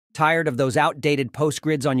Tired of those outdated post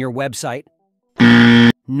grids on your website?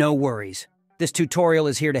 No worries. This tutorial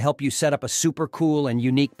is here to help you set up a super cool and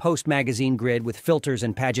unique post magazine grid with filters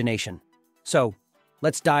and pagination. So,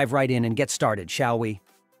 let's dive right in and get started, shall we?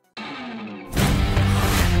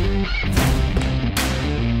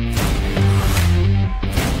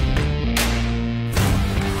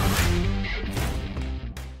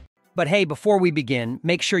 But hey, before we begin,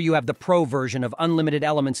 make sure you have the Pro version of Unlimited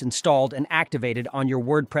Elements installed and activated on your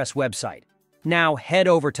WordPress website. Now head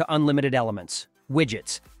over to Unlimited Elements,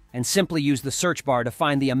 Widgets, and simply use the search bar to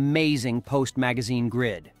find the amazing Post Magazine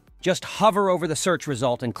grid. Just hover over the search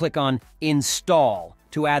result and click on Install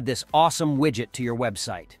to add this awesome widget to your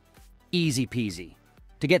website. Easy peasy.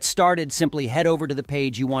 To get started, simply head over to the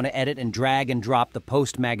page you want to edit and drag and drop the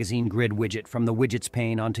Post Magazine grid widget from the Widgets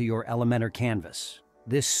pane onto your Elementor canvas.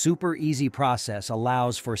 This super easy process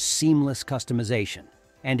allows for seamless customization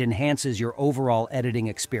and enhances your overall editing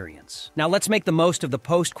experience. Now let's make the most of the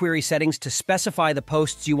post query settings to specify the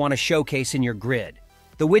posts you want to showcase in your grid.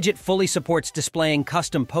 The widget fully supports displaying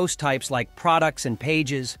custom post types like products and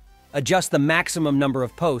pages. Adjust the maximum number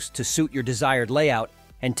of posts to suit your desired layout,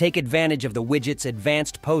 and take advantage of the widget's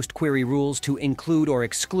advanced post query rules to include or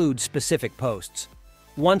exclude specific posts.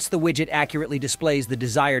 Once the widget accurately displays the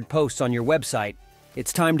desired posts on your website,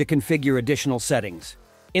 it's time to configure additional settings.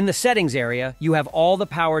 In the settings area, you have all the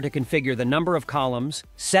power to configure the number of columns,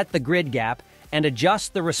 set the grid gap, and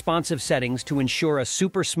adjust the responsive settings to ensure a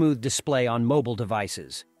super smooth display on mobile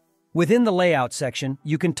devices. Within the layout section,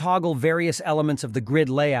 you can toggle various elements of the grid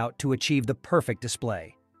layout to achieve the perfect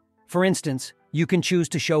display. For instance, you can choose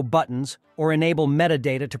to show buttons or enable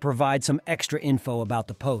metadata to provide some extra info about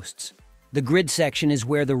the posts. The grid section is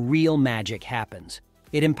where the real magic happens.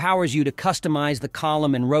 It empowers you to customize the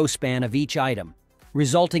column and row span of each item,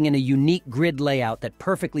 resulting in a unique grid layout that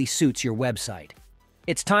perfectly suits your website.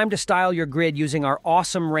 It's time to style your grid using our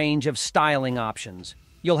awesome range of styling options.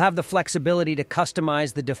 You'll have the flexibility to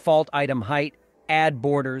customize the default item height, add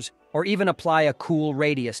borders, or even apply a cool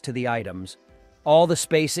radius to the items. All the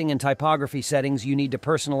spacing and typography settings you need to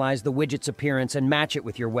personalize the widget's appearance and match it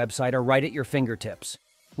with your website are right at your fingertips.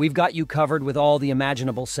 We've got you covered with all the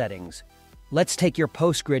imaginable settings. Let's take your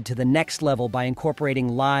post grid to the next level by incorporating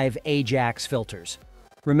live Ajax filters.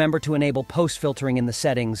 Remember to enable post filtering in the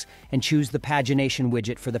settings and choose the pagination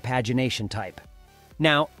widget for the pagination type.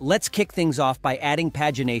 Now, let's kick things off by adding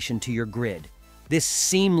pagination to your grid. This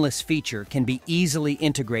seamless feature can be easily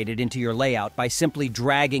integrated into your layout by simply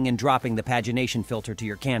dragging and dropping the pagination filter to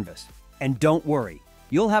your canvas. And don't worry,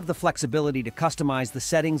 you'll have the flexibility to customize the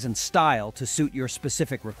settings and style to suit your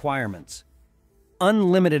specific requirements.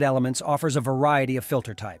 Unlimited Elements offers a variety of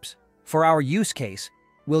filter types. For our use case,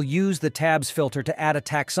 we'll use the tabs filter to add a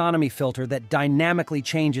taxonomy filter that dynamically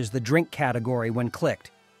changes the drink category when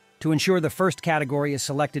clicked. To ensure the first category is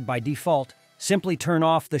selected by default, simply turn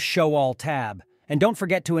off the Show All tab, and don't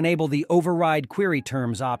forget to enable the Override Query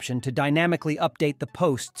Terms option to dynamically update the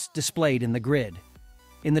posts displayed in the grid.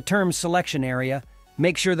 In the Terms selection area,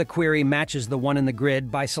 make sure the query matches the one in the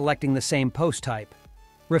grid by selecting the same post type.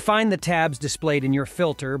 Refine the tabs displayed in your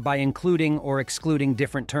filter by including or excluding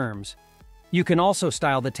different terms. You can also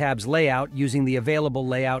style the tab's layout using the available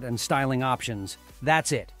layout and styling options.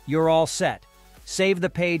 That's it, you're all set. Save the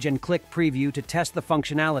page and click Preview to test the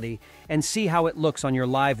functionality and see how it looks on your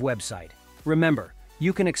live website. Remember,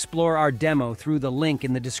 you can explore our demo through the link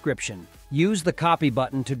in the description. Use the copy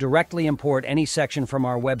button to directly import any section from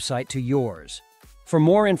our website to yours. For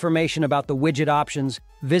more information about the widget options,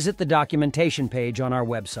 visit the documentation page on our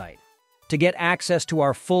website. To get access to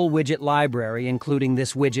our full widget library, including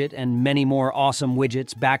this widget and many more awesome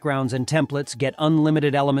widgets, backgrounds, and templates, get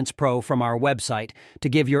Unlimited Elements Pro from our website to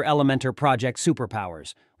give your Elementor project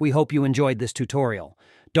superpowers. We hope you enjoyed this tutorial.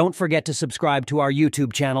 Don't forget to subscribe to our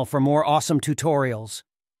YouTube channel for more awesome tutorials.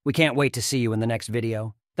 We can't wait to see you in the next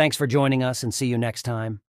video. Thanks for joining us and see you next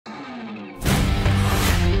time.